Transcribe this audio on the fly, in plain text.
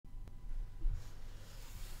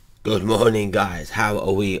Good morning guys, how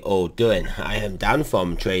are we all doing? I am Dan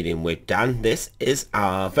from Trading with Dan. This is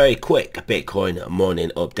our very quick Bitcoin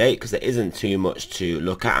morning update because there isn't too much to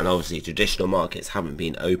look at, and obviously traditional markets haven't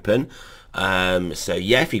been open. So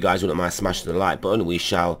yeah, if you guys wouldn't mind smashing the like button, we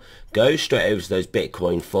shall go straight over to those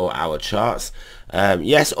Bitcoin 4-hour charts.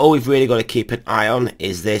 Yes, all we've really got to keep an eye on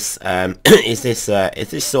is this is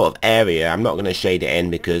this sort of area. I'm not going to shade it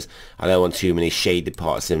in because I don't want too many shaded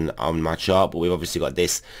parts on my chart, but we've obviously got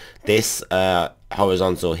this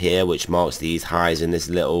horizontal here, which marks these highs in this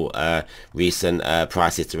little recent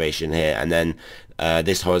price iteration here, and then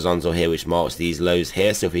this horizontal here, which marks these lows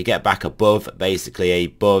here. So if we get back above, basically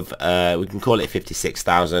above, we can call it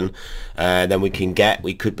 56,000, then we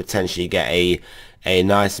could potentially get a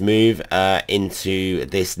nice move into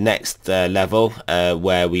this next level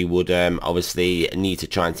where we would obviously need to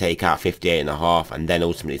try and take out 58.5 and then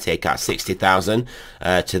ultimately take out 60,000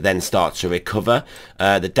 to then start to recover.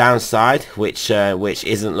 The downside, which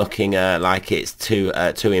isn't looking like it's too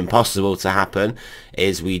impossible to happen,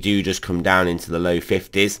 is we do just come down into the low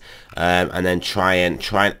 50s and then try and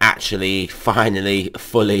actually finally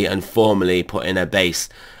fully and formally put in a base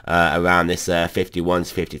around this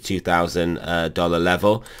 $51,000 to $52,000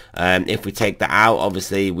 level. If we take that out,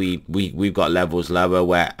 obviously we've got levels lower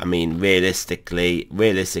where, I mean, realistically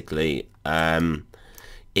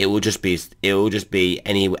it will just be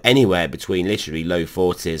anywhere between literally low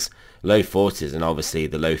 40s and obviously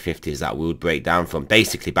the low 50s that we would break down from,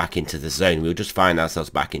 basically back into the zone. We'll just find ourselves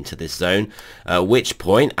back into this zone, at which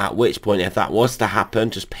point if that was to happen,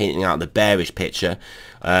 just painting out the bearish picture,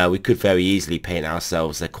 we could very easily paint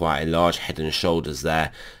ourselves quite a large head and shoulders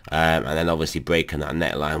there, and then obviously breaking that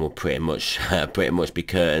neckline will pretty much be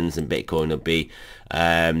curtains, and Bitcoin will be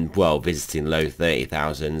well, visiting low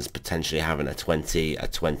 30,000s, potentially having a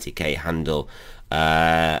 20k handle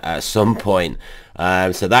at some point.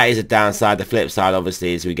 So that is a downside. The flip side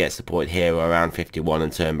obviously is we get support here around 51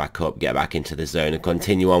 and turn back up, get back into the zone and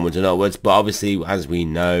continue onwards and upwards. But obviously, as we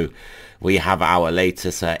know, we have our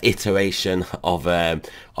latest iteration of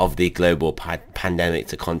the global pandemic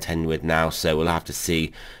to contend with now, so we'll have to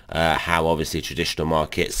see how obviously traditional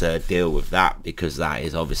markets deal with that, because that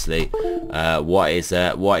is obviously what is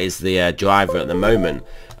the driver at the moment.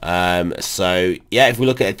 So yeah, if we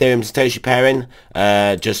look at Ethereum Satoshi pairing,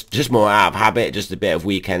 just more out of habit, just a bit of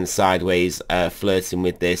weekend sideways flirting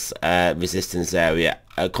with this resistance area,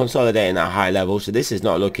 consolidating at high level. So this is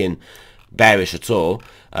not looking bearish at all.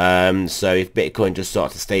 So if Bitcoin just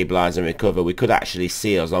starts to stabilize and recover, we could actually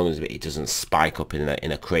see, as long as it doesn't spike up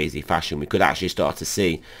in a crazy fashion, we could actually start to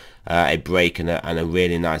see a break and a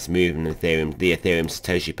really nice move in the Ethereum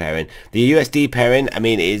Satoshi pairing. The USD pairing, I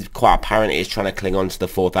mean, it is quite apparent it is trying to cling on to the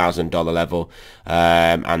 $4,000 level,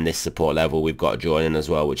 and this support level we've got to join in as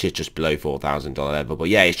well, which is just below $4,000 level. But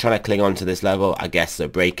yeah, it's trying to cling on to this level. I guess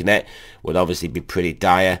breaking it would obviously be pretty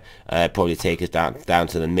dire, probably take us down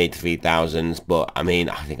to the mid 3,000s. But I mean,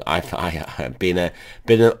 I think I've been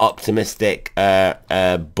an optimistic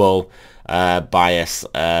bull bias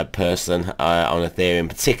person on Ethereum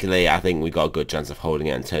particularly. I think we've got a good chance of holding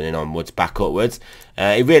it and turning onwards, back upwards.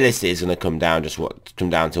 It realistically is going to come down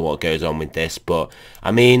to what goes on with this. But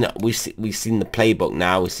I mean, we've seen the playbook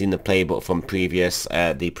now. We've seen the playbook from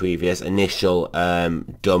the previous initial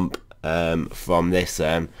dump from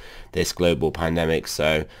this global pandemic.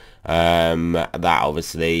 So that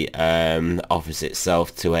obviously offers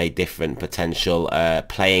itself to a different potential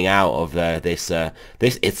playing out of this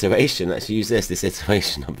iteration. Let's use this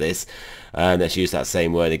iteration of this. Let's use that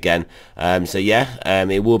same word again. So yeah,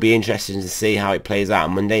 it will be interesting to see how it plays out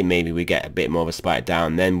on Monday. Maybe we get a bit more of a spike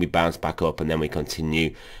down, then we bounce back up, and then we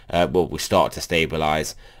continue. Well, we start to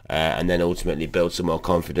stabilize, and then ultimately build some more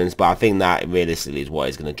confidence. But I think that realistically is what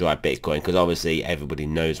is going to drive Bitcoin, because obviously everybody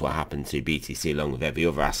knows what happened to BTC along with every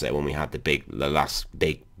other asset when we had the last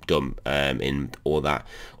big dump in all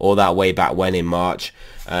that way back when in March.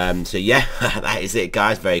 So yeah, that is it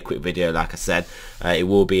guys. Very quick video, like I said. It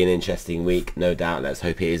will be an interesting week, no doubt. Let's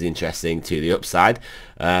hope it is interesting to the upside.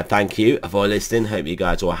 Thank you for listening. Hope you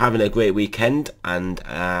guys are having a great weekend, and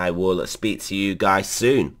I will speak to you guys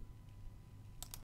soon.